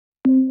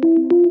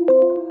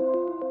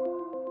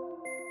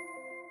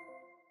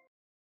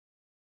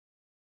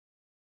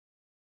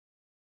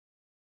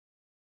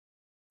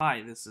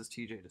Hi, this is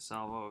TJ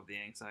DeSalvo of the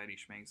Anxiety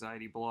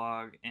Schmanxiety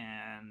blog,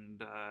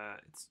 and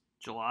it's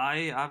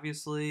July,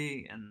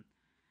 obviously, and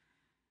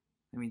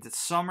that means it's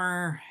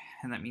summer,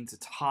 and that means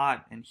it's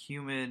hot and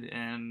humid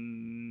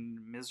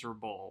and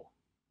miserable.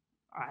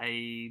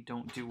 I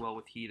don't do well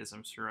with heat, as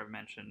I'm sure I've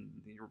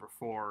mentioned the year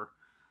before.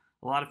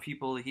 A lot of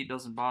people, the heat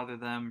doesn't bother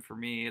them. For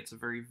me, it's a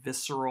very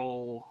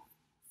visceral,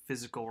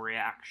 physical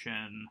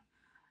reaction,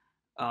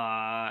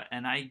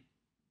 and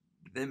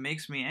it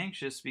makes me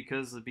anxious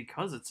because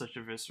it's such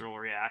a visceral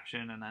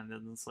reaction, and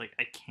then it's like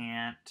I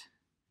can't.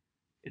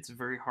 It's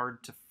very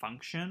hard to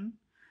function,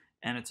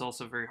 and it's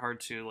also very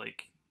hard to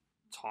like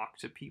talk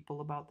to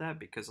people about that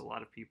because a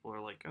lot of people are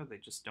like, oh, they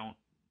just don't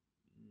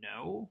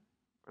know,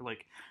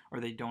 or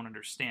they don't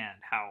understand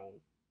how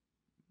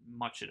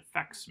much it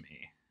affects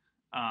me.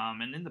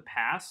 And in the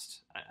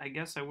past, I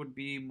guess I would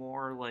be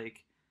more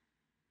like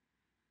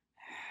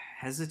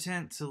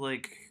hesitant to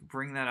like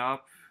bring that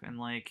up and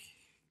like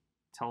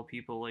tell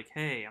people like,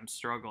 hey, I'm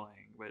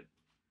struggling. But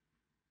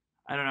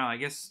I don't know. I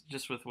guess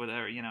just with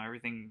whatever,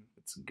 everything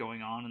that's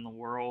going on in the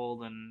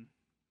world, and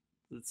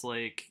it's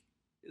like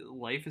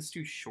life is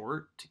too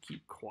short to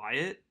keep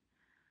quiet,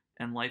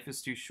 and life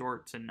is too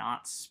short to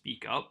not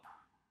speak up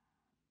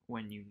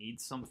when you need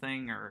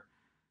something, or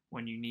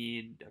when you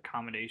need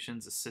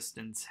accommodations,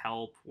 assistance,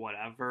 help,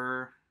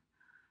 whatever.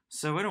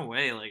 So in a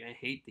way, like, I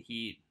hate the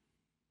heat.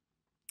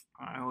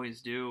 I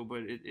always do,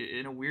 but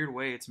in a weird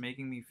way, it's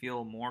making me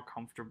feel more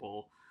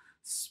comfortable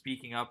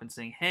speaking up and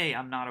saying, "Hey,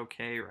 I'm not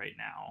okay right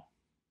now.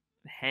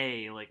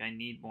 Hey, like, I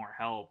need more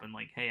help," and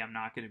like, "Hey, I'm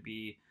not going to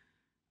be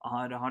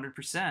on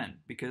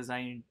 100% because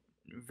I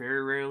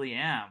very rarely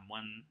am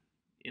when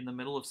in the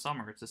middle of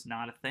summer. It's just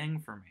not a thing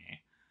for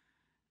me."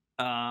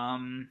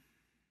 Um,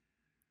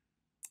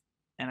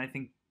 and I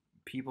think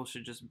people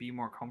should just be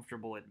more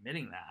comfortable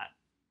admitting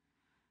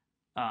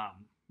that,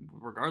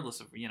 regardless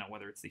of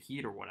whether it's the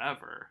heat or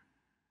whatever.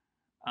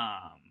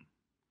 Um,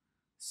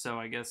 So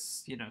I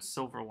guess,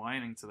 silver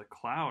lining to the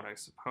cloud, I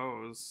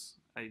suppose.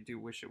 I do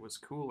wish it was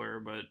cooler,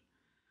 but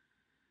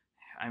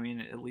I mean,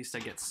 at least I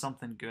get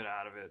something good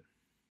out of it.